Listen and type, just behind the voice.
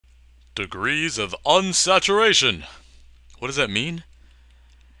Degrees of unsaturation. What does that mean?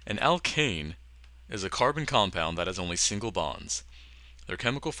 An alkane is a carbon compound that has only single bonds. Their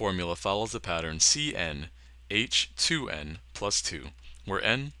chemical formula follows the pattern CnH2n plus 2, where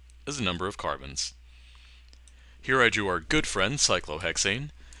N is the number of carbons. Here I drew our good friend cyclohexane.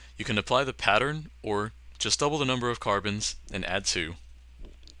 You can apply the pattern or just double the number of carbons and add 2.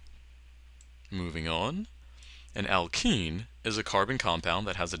 Moving on. An alkene is a carbon compound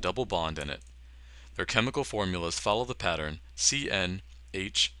that has a double bond in it. Their chemical formulas follow the pattern CnH2n.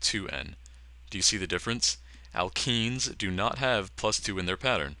 Do you see the difference? Alkenes do not have plus 2 in their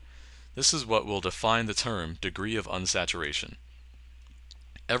pattern. This is what will define the term degree of unsaturation.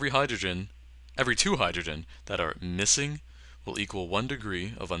 Every two hydrogen that are missing will equal 1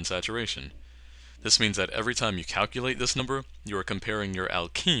 degree of unsaturation. This means that every time you calculate this number, you are comparing your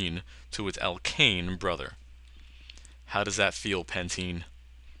alkene to its alkane brother. How does that feel, pentene?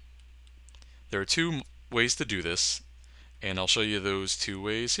 There are 2 ways to do this, and I'll show you those 2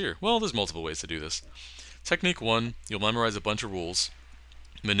 ways here. Well, there's multiple ways to do this. Technique 1, you'll memorize a bunch of rules,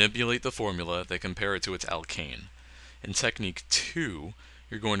 manipulate the formula, then compare it to its alkane. In technique 2,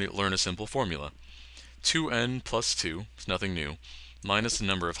 you're going to learn a simple formula. 2n plus 2 is nothing new, minus the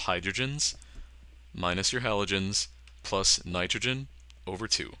number of hydrogens, minus your halogens, plus nitrogen over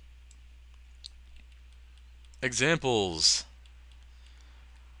 2. Examples.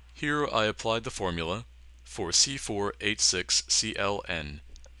 Here I applied the formula for C4H6Cln.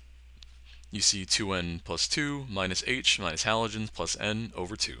 You see 2n plus 2 minus H minus halogens plus N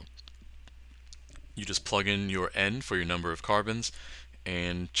over 2. You just plug in your N for your number of carbons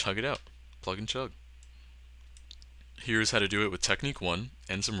and chug it out. Plug and chug. Here's how to do it with technique 1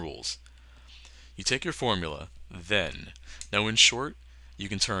 and some rules. You take your formula, then. Now in short, you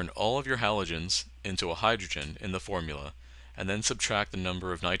can turn all of your halogens into a hydrogen in the formula and then subtract the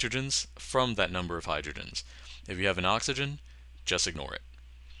number of nitrogens from that number of hydrogens. If you have an oxygen, just ignore it.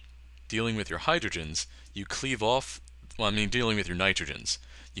 Dealing with your hydrogens, you cleave off, dealing with your nitrogens,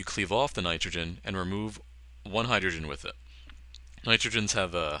 you cleave off the nitrogen and remove 1 hydrogen with it. Nitrogens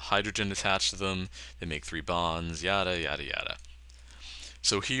have a hydrogen attached to them, they make 3 bonds, yada yada yada.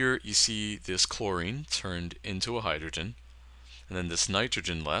 So here you see this chlorine turned into a hydrogen, and then this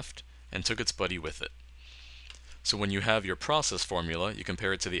nitrogen left and took its buddy with it. So when you have your process formula, you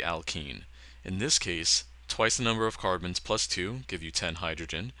compare it to the alkene. In this case, twice the number of carbons plus 2 give you 10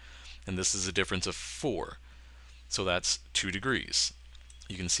 hydrogen, and this is a difference of 4. So that's 2 degrees.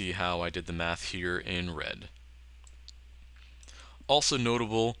 You can see how I did the math here in red. Also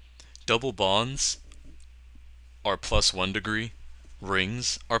notable, double bonds are plus 1 degree,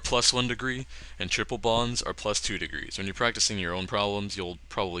 rings are plus 1 degree, and triple bonds are plus 2 degrees. When you're practicing your own problems, you'll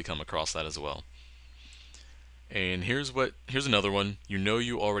probably come across that as well. And here's another one. You know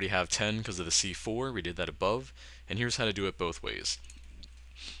you already have 10 because of the C4, we did that above, and here's how to do it both ways.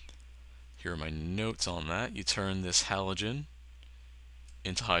 Here are my notes on that. You turn this halogen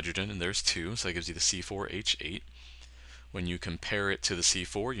into hydrogen, and there's 2, so that gives you the C4H8. When you compare it to the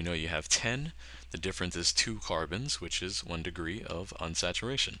C4, you know you have 10. The difference is 2 carbons, which is 1 degree of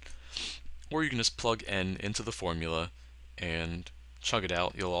unsaturation. Or you can just plug N into the formula and chug it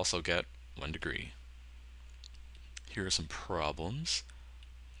out. You'll also get 1 degree. Here are some problems.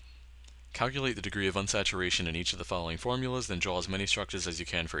 Calculate the degree of unsaturation in each of the following formulas, then draw as many structures as you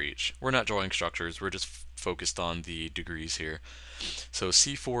can for each. We're not drawing structures, we're just focused on the degrees here. So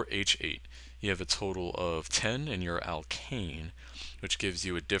C4H8, you have a total of 10 in your alkane, which gives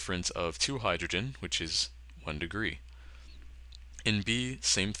you a difference of 2 hydrogen, which is 1 degree. In B,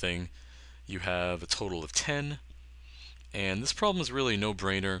 same thing, you have a total of 10, and this problem is really a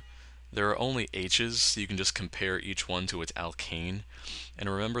no-brainer. There are only H's, so you can just compare each one to its alkane. And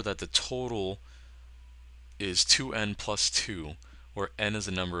remember that the total is 2n plus 2, where n is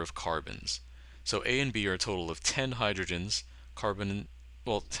the number of carbons. So A and B are a total of 10 hydrogens, 10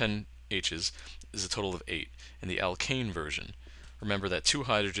 H's is a total of 8 in the alkane version. Remember that 2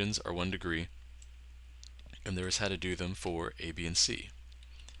 hydrogens are 1 degree, and there is how to do them for A, B, and C.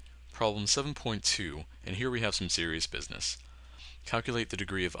 Problem 7.2, and here we have some serious business. Calculate the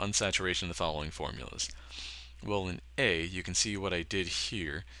degree of unsaturation in the following formulas. Well, in A, you can see what I did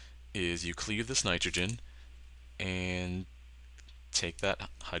here is you cleave this nitrogen and take that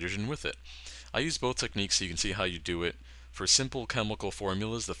hydrogen with it. I use both techniques so you can see how you do it. For simple chemical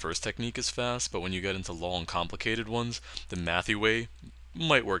formulas, the first technique is fast, but when you get into long, complicated ones, the mathy way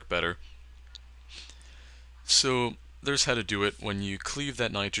might work better. So there's how to do it. When you cleave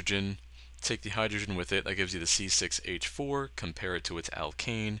that nitrogen, take the hydrogen with it, that gives you the C6H4, compare it to its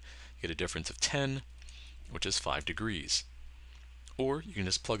alkane, you get a difference of 10, which is 5 degrees. Or you can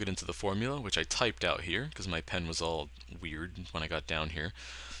just plug it into the formula, which I typed out here because my pen was all weird when I got down here.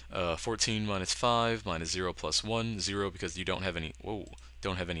 14 minus 5 minus 0 plus 1, 0 because you don't have any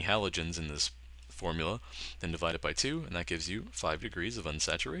halogens in this formula. Then divide it by 2, and that gives you 5 degrees of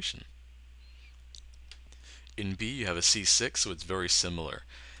unsaturation. In B, you have a C6, so it's very similar.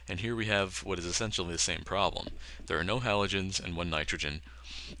 And here we have what is essentially the same problem. There are no halogens and 1 nitrogen.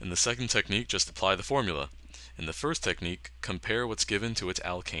 In the second technique, just apply the formula. In the first technique, compare what's given to its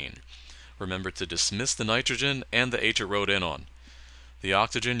alkane. Remember to dismiss the nitrogen and the H it wrote in on. The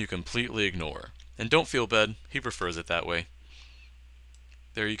oxygen you completely ignore. And don't feel bad, he prefers it that way.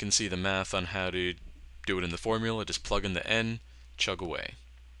 There you can see the math on how to do it in the formula. Just plug in the N, chug away.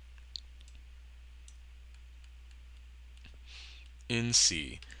 In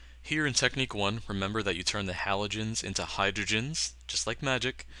C. Here in Technique 1, remember that you turn the halogens into hydrogens, just like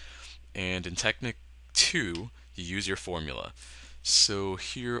magic. And in Technique 2, you use your formula. So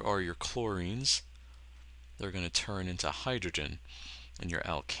here are your chlorines. They're going to turn into hydrogen. And your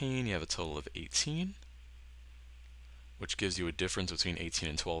alkane, you have a total of 18, which gives you a difference between 18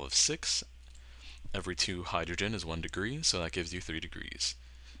 and 12 of 6. Every 2 hydrogen is 1 degree, so that gives you 3 degrees.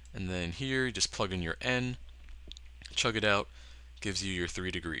 And then here, you just plug in your N, chug it out, gives you your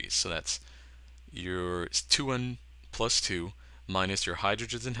 3 degrees. So that's your 2N plus 2 minus your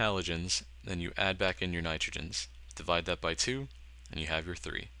hydrogens and halogens, then you add back in your nitrogens. Divide that by 2, and you have your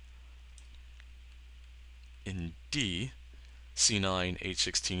 3. In D,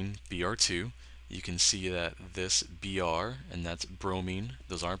 C9H16Br2, you can see that this Br, and that's bromine,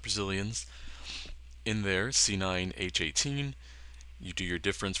 those aren't Brazilians. In there, C9H18, you do your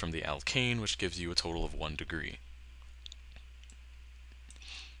difference from the alkane, which gives you a total of 1 degree.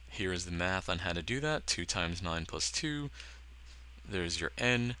 Here is the math on how to do that. 2 times 9 plus 2. There's your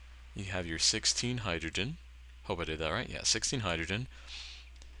N. You have your 16 hydrogen. Hope I did that right. Yeah, 16 hydrogen.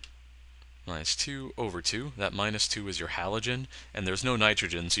 Minus 2 over 2. That minus 2 is your halogen. And there's no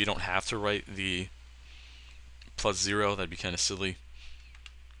nitrogen, so you don't have to write the plus 0. That'd be kind of silly.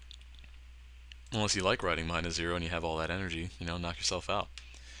 Unless you like writing minus 0 and you have all that energy. Knock yourself out.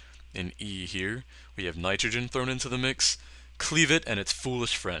 In E here, we have nitrogen thrown into the mix. Cleave it and its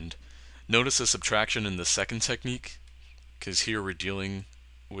foolish friend. Notice the subtraction in the second technique, because here we're dealing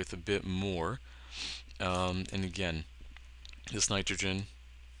with a bit more. And again, this nitrogen,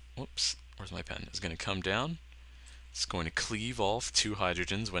 whoops, where's my pen, is going to come down. It's going to cleave off 2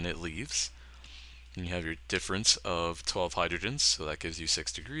 hydrogens when it leaves. And you have your difference of 12 hydrogens, so that gives you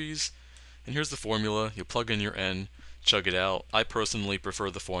 6 degrees. And here's the formula. You plug in your N, chug it out. I personally prefer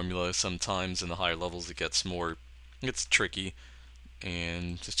the formula. Sometimes in the higher levels it gets tricky,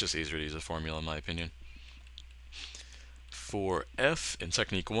 and it's just easier to use a formula in my opinion. For F, in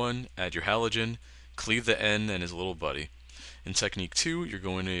Technique 1, add your halogen, cleave the N and his little buddy. In Technique 2, you're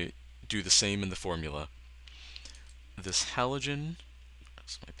going to do the same in the formula. This halogen,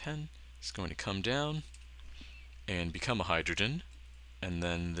 that's my pen, is going to come down and become a hydrogen, and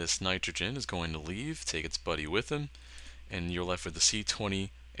then this nitrogen is going to leave, take its buddy with him, and you're left with the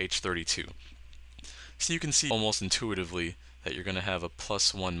C20H32. So you can see almost intuitively that you're going to have a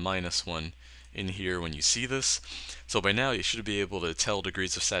plus 1 minus 1 in here when you see this. So by now you should be able to tell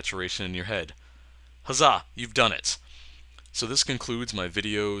degrees of saturation in your head. Huzzah! You've done it! So this concludes my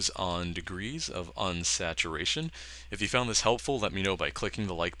videos on degrees of unsaturation. If you found this helpful, let me know by clicking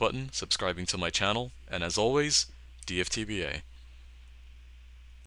the like button, subscribing to my channel, and as always, DFTBA.